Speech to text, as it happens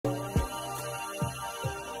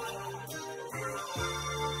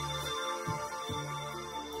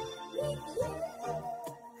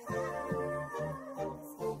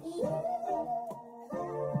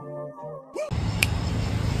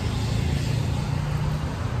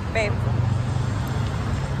Babe.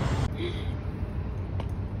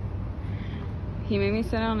 He made me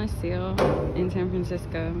sit on a seal in San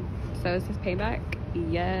Francisco. So is this payback?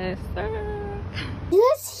 Yes, sir.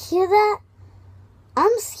 You guys hear that?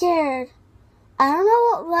 I'm scared. I don't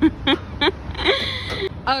know what.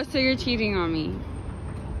 Oh, so you're cheating on me.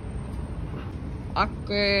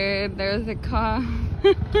 Awkward. There's a cop.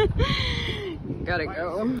 Gotta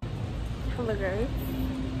go. Hello guys.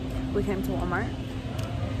 We came to Walmart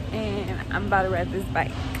and I'm about to ride this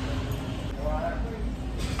bike.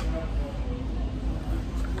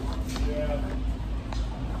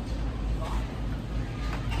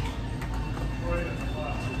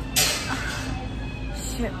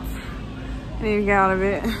 Shit. I need to get out of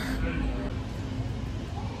it.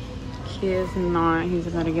 He is not. He's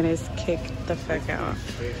about to get his kicked the fuck out.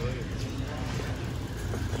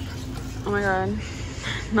 Oh my god.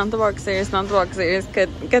 Not the boxers, not the boxers. Get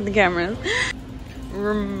the cameras.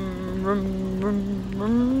 Vroom, vroom, vroom,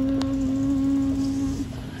 vroom.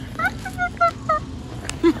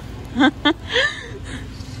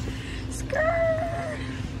 Skirt.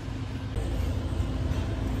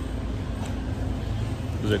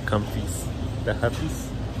 Those are comfies. The huppies.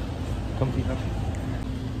 Comfy huppies.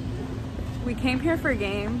 We came here for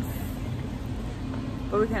games,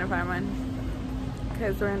 but we couldn't find one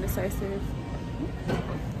because we're indecisive.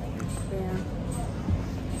 Yeah.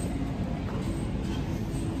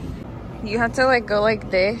 You have to like go like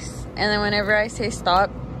this, and then whenever I say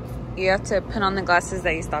stop, you have to put on the glasses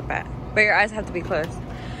that you stop at, but your eyes have to be closed.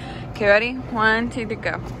 Okay, ready? 1, 2, 3,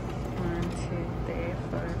 go. 1, 2, 3,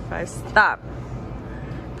 4, 5, stop.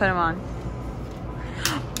 Put them on.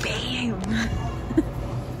 Bam.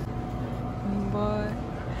 Boy.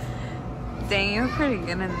 Dang, you're pretty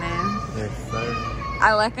good in them. Yes, sir.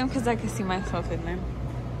 I like them because I can see myself in them.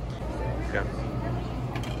 Yeah.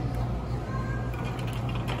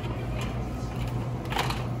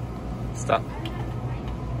 Stop.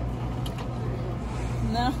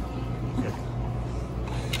 No.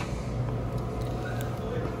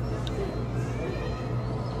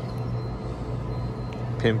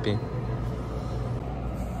 Pimping.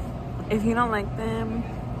 If you don't like them,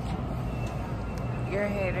 you're a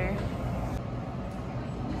hater.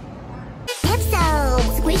 So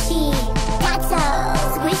squishy, got so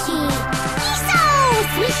squishy, he's so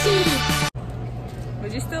squishy.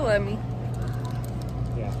 Would you still love me?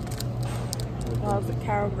 Yeah. How's the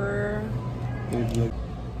cowgirl?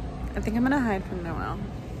 I think I'm gonna hide from Noel.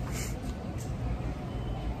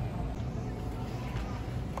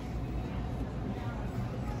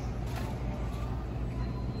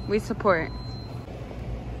 We support.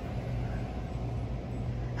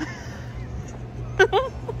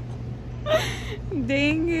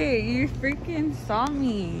 Dang it, you freaking saw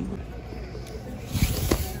me.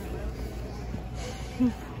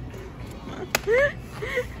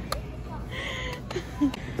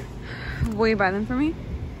 Will you buy them for me?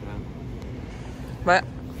 What?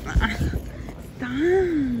 Stop.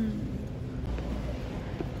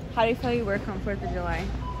 How do you feel you work on 4th of July?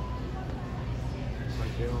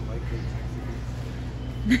 Like they don't like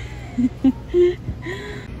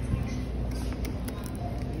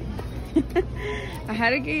I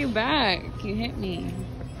had to get you back. You hit me.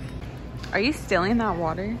 Are you stealing that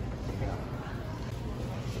water?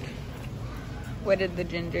 What did the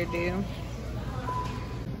ginger do?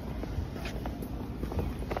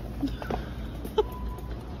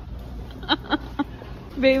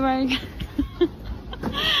 Babe,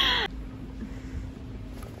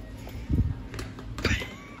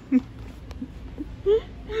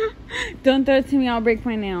 don't throw it to me, I'll break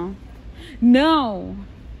my nail. No.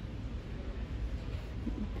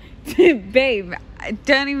 Babe,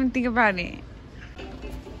 don't even think about it.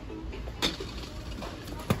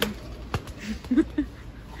 Excuse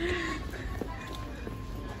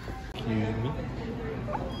me.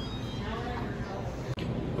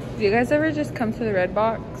 Do you guys ever just come to the Red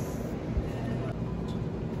Box?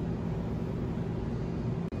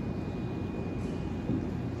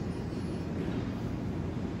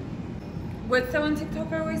 What's that one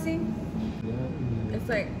TikTok I always see? Yeah. It's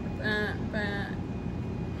like,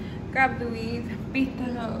 grab the weed, beat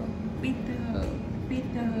the hoe, beat the hoe,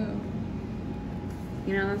 beat the hoe.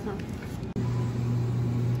 You know that song?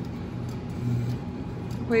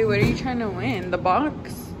 Wait, what are you trying to win? The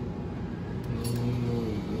box?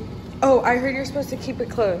 Oh, I heard you're supposed to keep it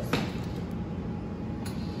closed.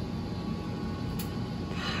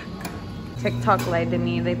 TikTok lied to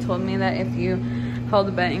me. They told me that if you held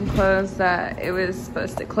the button closed, that it was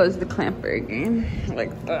supposed to close the clamper again.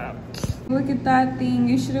 Like that. Look at that thing.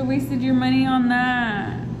 You should have wasted your money on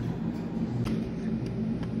that.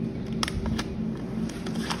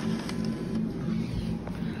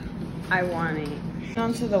 I want it.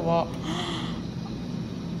 Onto the wall.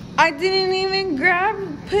 I didn't even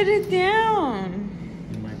put it down.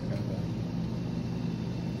 You might grab that.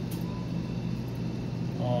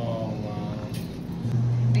 Oh, wow.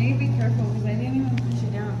 Maybe be careful because I didn't even push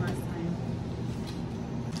it down last time.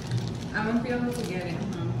 I won't be able to get it,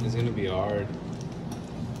 huh? It's gonna be hard.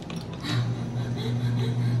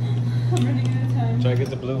 I'm running out of time. Try to get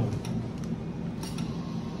the blue one.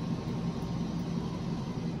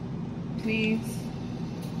 Please.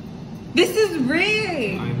 This is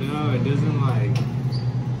rigged! I know, it doesn't like...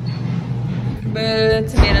 But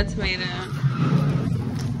tomato.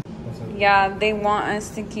 Yeah, they want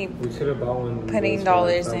us to keep We should have bought one. putting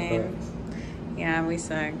dollars in. Yeah, we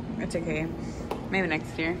suck. It's okay. Maybe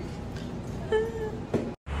next year.